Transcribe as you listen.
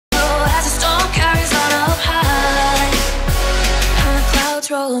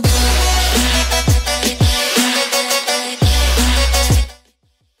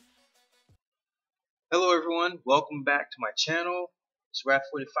everyone, welcome back to my channel. It's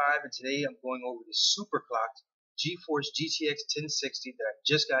Rap45 and today I'm going over the super clocked GeForce GTX 1060 that I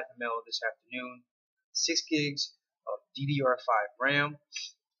just got in the mail this afternoon. 6 gigs of DDR5 RAM.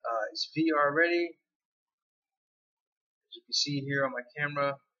 It's VR ready. As you can see here on my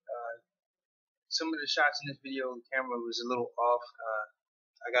camera, some of the shots in this video, the camera was a little off.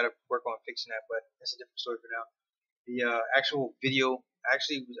 I gotta work on fixing that, but that's a different story for now. The actual video, I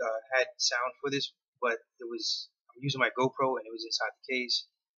actually had sound for this, but I'm using my GoPro and it was inside the case,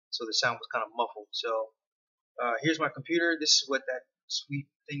 so the sound was kind of muffled. So here's my computer. This is what that sweet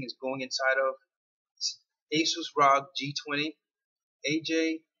thing is going inside of. It's Asus ROG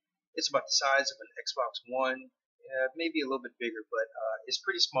G20AJ. It's about the size of an Xbox One, maybe a little bit bigger, but it's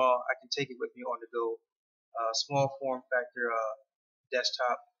pretty small. I can take it with me on the go. Small form factor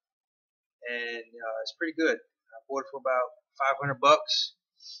desktop, and it's pretty good. I bought it for about $500,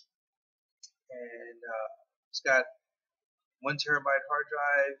 and it's got 1 terabyte hard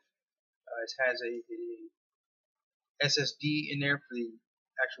drive. It has a SSD in there for the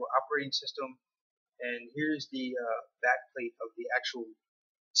actual operating system, and here's the back plate of the actual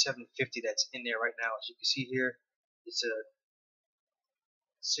 750 that's in there right now. As you can see here, it's a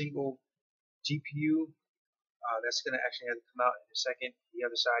single GPU. That's going to actually have to come out in a second. The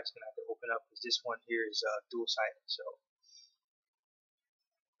other side is going to have to open up because this one here is dual sided. So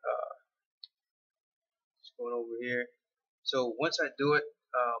just going over here. So once I do it,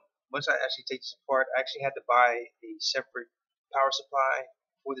 once I actually take this apart, I actually had to buy a separate power supply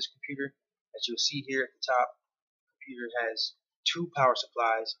for this computer. As you'll see here at the top, the computer has 2 power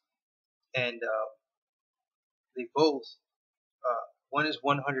supplies, and they both, one is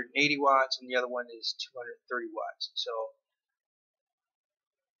 180 watts and the other one is 230 watts. So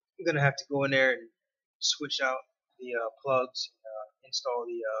I'm going to have to go in there and switch out the plugs, install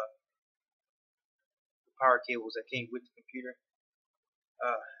the power cables that came with the computer.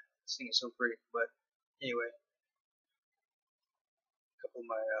 This thing is so pretty, but anyway, a couple of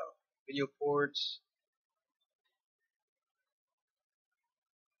my video ports.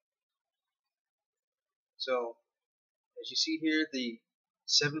 So as you see here, the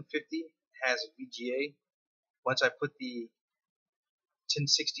 750 has a VGA. Once I put the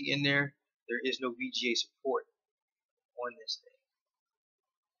 1060 in there, there is no VGA support on this thing.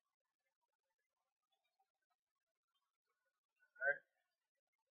 Alright.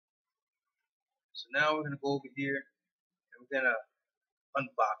 So now we're going to go over here and we're going to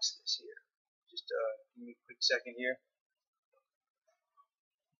unbox this here. Just give me a quick second here.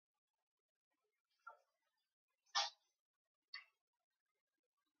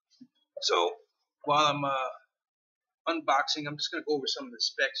 So while I'm unboxing, I'm just going to go over some of the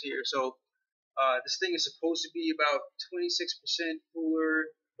specs here. So this thing is supposed to be about 26%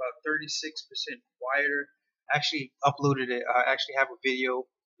 cooler, about 36% quieter. I actually uploaded it. I actually have a video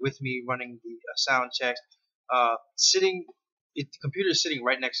with me running the sound checks. The computer is sitting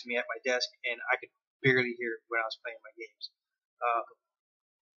right next to me at my desk, and I could barely hear it when I was playing my games.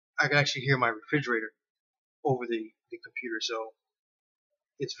 I could actually hear my refrigerator over the computer, so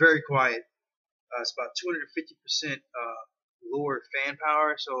it's very quiet. It's about 250% lower fan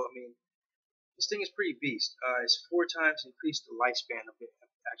power, so I mean, this thing is pretty beast. It's 4 times increased the lifespan of the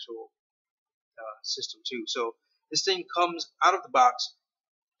actual system too. So this thing comes out of the box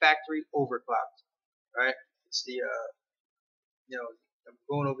factory overclocked. Right? It's the I'm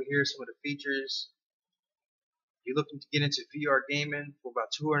going over here some of the features. You're looking to get into VR gaming for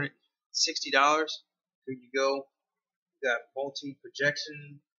about $260. Here you go. You got multi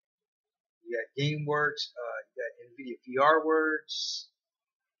projection. You got GameWorks. You got NVIDIA VR Works.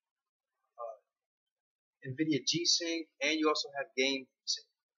 NVIDIA G-Sync, and you also have Game Sync.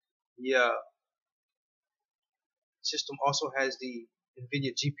 The system also has the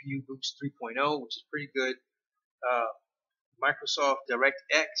NVIDIA GPU Boost 3.0, which is pretty good. Microsoft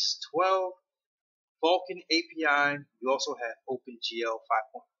DirectX 12, Vulkan API. You also have OpenGL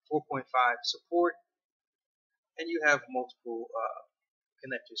 4.5 support, and you have multiple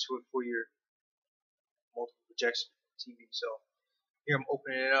connectors for your multiple projection TV. So here I'm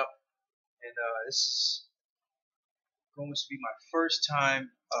opening it up, and this is going to be my first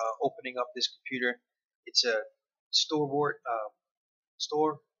time opening up this computer. It's a store-bought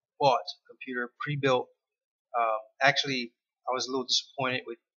computer, pre-built. Actually, I was a little disappointed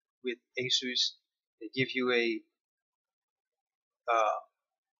with Asus. They give you a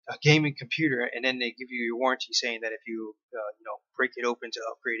gaming computer, and then they give you your warranty, saying that if you break it open to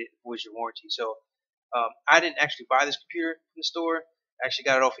upgrade it, it voids your warranty. So I didn't actually buy this computer from the store. I actually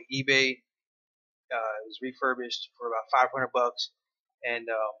got it off of eBay. It was refurbished for about $500, and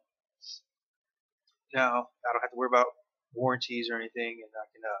Now I don't have to worry about warranties or anything, and I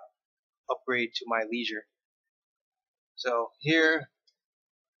can upgrade to my leisure. So here,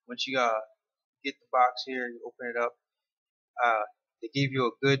 once you get the box here, you open it up. They gave you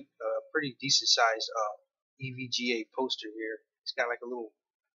a good, pretty decent sized EVGA poster here. It's got like a little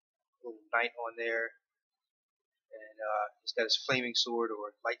knight on there, and he's got his flaming sword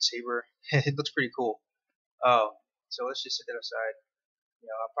or lightsaber. It looks pretty cool. So let's just set that aside.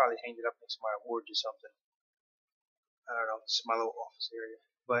 I'll probably hang it up next to my awards or something. I don't know. This is my little office area,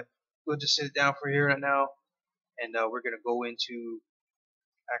 but we'll just sit it down for here right now, and we're gonna go into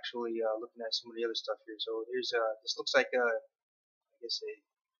actually looking at some of the other stuff here. So here's this looks like I guess a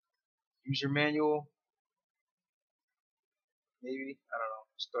user manual, maybe, I don't know.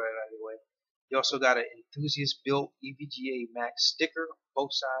 Just throw it out of the way. You also got an enthusiast built EVGA Max sticker on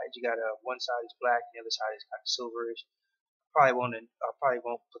both sides. You got one side is black, and the other side is kind of silverish. I probably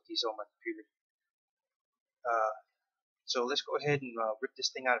won't put these on my computer. So let's go ahead and rip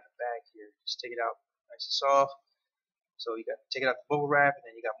this thing out of the bag here. Just take it out nice and soft. So you got to take it out the bubble wrap, and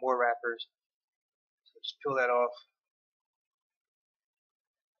then you got more wrappers. So just peel that off.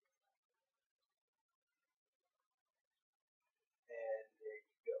 And there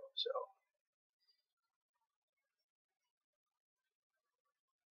you go. So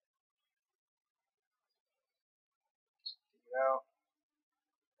just take it out.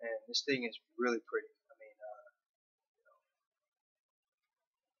 And this thing is really pretty. I mean,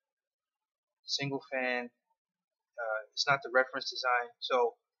 single fan. It's not the reference design.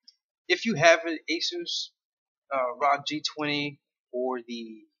 So if you have an Asus ROG G20 or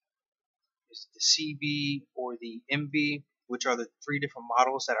the CB or the MB, which are the 3 different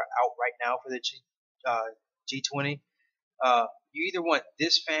models that are out right now for the G20, you either want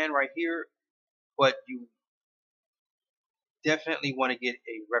this fan right here, but you definitely want to get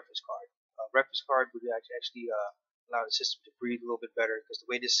a reference card. A reference card would actually allow the system to breathe a little bit better, because the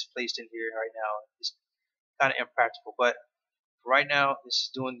way this is placed in here right now is kind of impractical. But right now, this is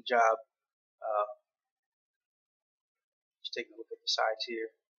doing the job. Just taking a look at the sides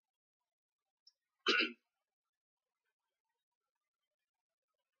here.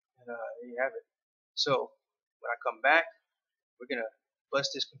 And there you have it. So when I come back, we're gonna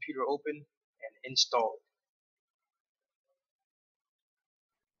bust this computer open and install it.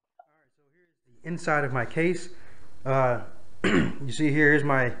 Alright, so here's the inside of my case. You see here's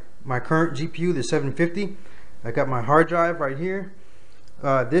my current GPU, the 750. I got my hard drive right here.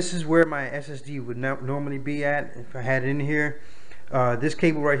 This is where my SSD would normally be at if I had it in here. This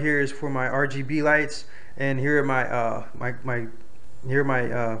cable right here is for my RGB lights, and here are my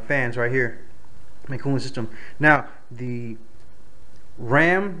fans right here, my cooling system. Now the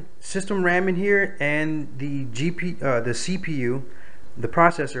system RAM in here and the CPU, the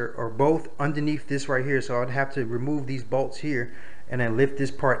processor, are both underneath this right here. So I'd have to remove these bolts here and then lift this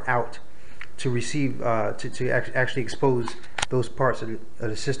part out to receive to actually expose those parts of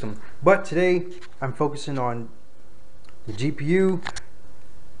the system. But today I'm focusing on the GPU.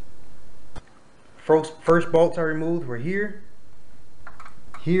 First bolts I removed were here,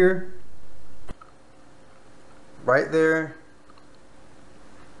 right there.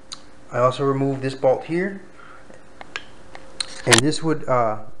 I also removed this bolt here, and this would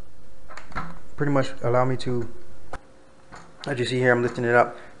pretty much allow me to, as you see here, I'm lifting it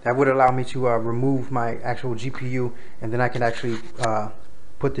up. That would allow me to remove my actual GPU, and then I can actually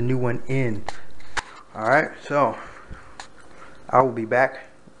put the new one in. Alright, so I will be back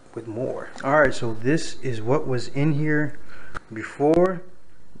with more. Alright, so this is what was in here before,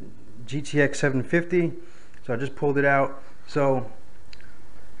 GTX 750. So I just pulled it out. So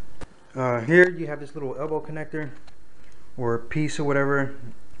here you have this little elbow connector or piece or whatever.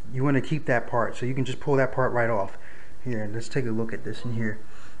 You want to keep that part, so you can just pull that part right off. Here, let's take a look at this in here.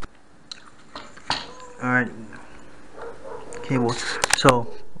 Alright, cable.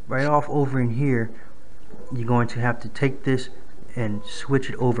 So right off over in here, you're going to have to take this and switch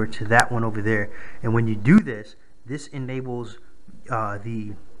it over to that one over there. And when you do this, this enables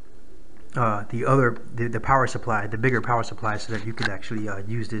the power supply, the bigger power supply, so that you can actually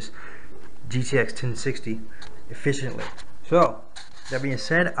use this GTX 1060 efficiently. So that being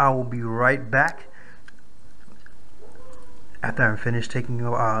said, I will be right back after I'm finished taking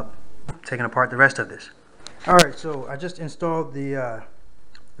apart the rest of this. Alright, so I just installed the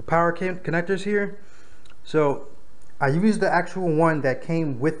power connectors here. So I used the actual one that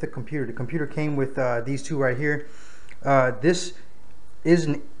came with the computer. The computer came with these two right here. This is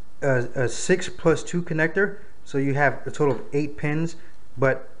a 6+2 connector, so you have a total of 8 pins,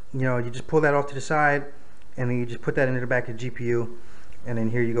 but you just pull that off to the side, and then you just put that into the back of the GPU, and then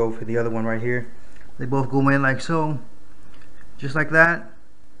here you go for the other one right here. They both go in like so, just like that.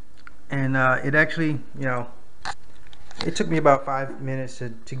 And it actually, you know, it took me about 5 minutes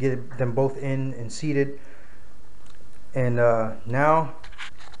to get them both in and seated. And now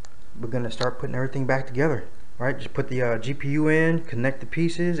we're gonna start putting everything back together. Right, just put the GPU in, connect the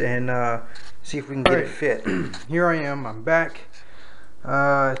pieces, and see if we can get it fit. Here I am, I'm back.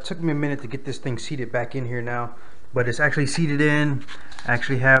 It took me a minute to get this thing seated back in here now, but it's actually seated in. I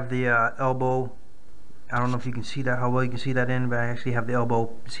actually have the elbow. I don't know if you can see that, how well you can see that in, but I actually have the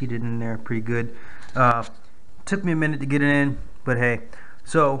elbow seated in there pretty good. Took me a minute to get it in, but hey.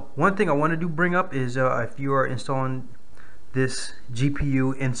 So one thing I want to bring up is if you are installing this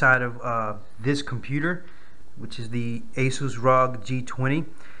GPU inside of this computer, which is the Asus ROG G20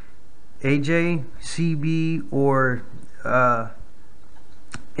 AJ, CB, or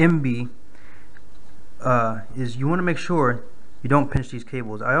MB, is you want to make sure you don't pinch these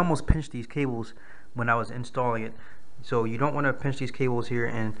cables. I almost pinched these cables when I was installing it, so you don't want to pinch these cables here.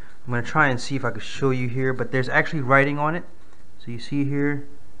 And I'm going to try and see if I can show you here, but there's actually writing on it. So you see here,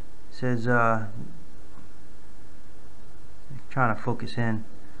 it says trying to focus in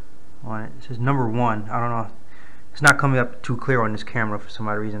on it. It says number 1. I don't know. It's not coming up too clear on this camera for some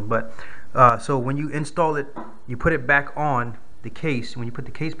odd reason, but so when you install it, you put it back on the case. When you put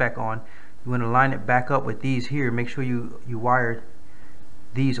the case back on, you want to line it back up with these here. Make sure you wire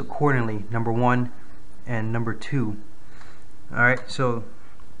these accordingly, number 1 and number 2. Alright, so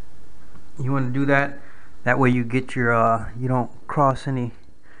you want to do that. That way you get your you don't cross any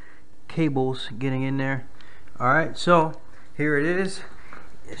cables getting in there. Alright, so here it is.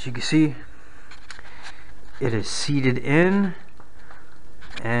 As you can see, it is seated in,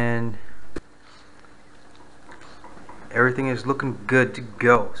 and everything is looking good to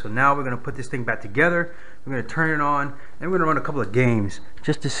go. So now we're going to put this thing back together. We're going to turn it on, and we're going to run a couple of games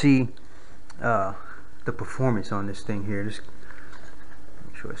just to see the performance on this thing here. Just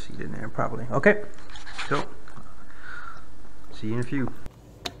make sure I see it in there properly. Okay, so see you in a few.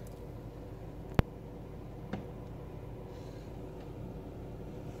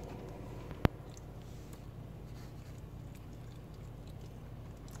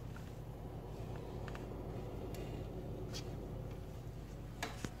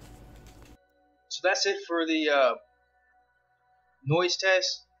 So that's it for the noise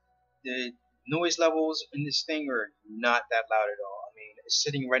test. The noise levels in this thing are not that loud at all. I mean, it's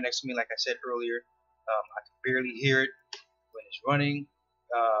sitting right next to me, like I said earlier. I can barely hear it when it's running.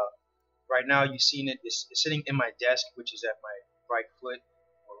 Right now, you've seen it. It's sitting in my desk, which is at my right foot,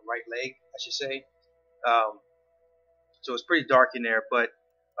 or right leg, I should say. So it's pretty dark in there, but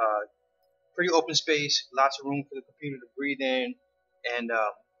pretty open space, lots of room for the computer to breathe in, and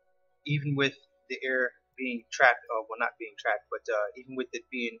even with the air being trapped, well, not being trapped, but even with it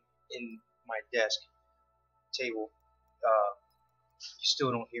being in my desk table, you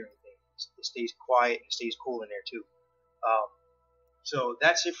still don't hear anything. It stays quiet and it stays cool in there too. So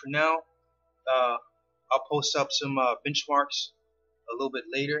that's it for now. I'll post up some benchmarks a little bit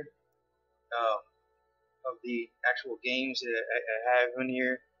later of the actual games that I have in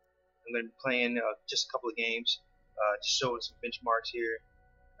here. I'm going to be playing just a couple of games, just showing some benchmarks here,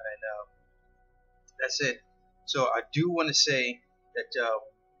 and that's it. So I do want to say that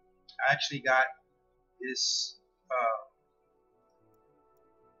I actually got this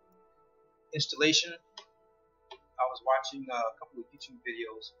installation. I was watching a couple of YouTube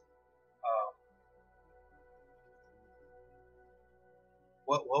videos.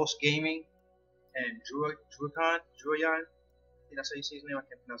 Welsh Gaming and DrewEon. I think that's how you say his name. I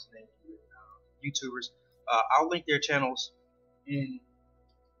can't pronounce the name. YouTubers. I'll link their channels in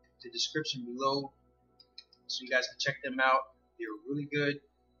the description below, so you guys can check them out. They're really good.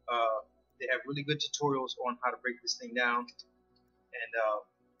 They have really good tutorials on how to break this thing down. And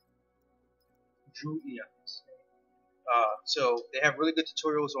DrewEon. So they have really good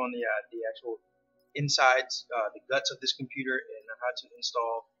tutorials on the actual insides, the guts of this computer, and how to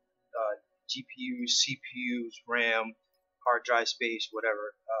install GPUs, CPUs, RAM, hard drive space,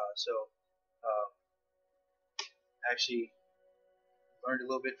 whatever. Actually learned a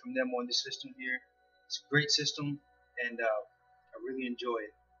little bit from them on this system here. It's a great system, and I really enjoy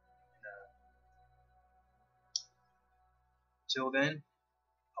it. Till then,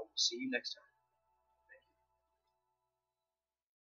 I will see you next time.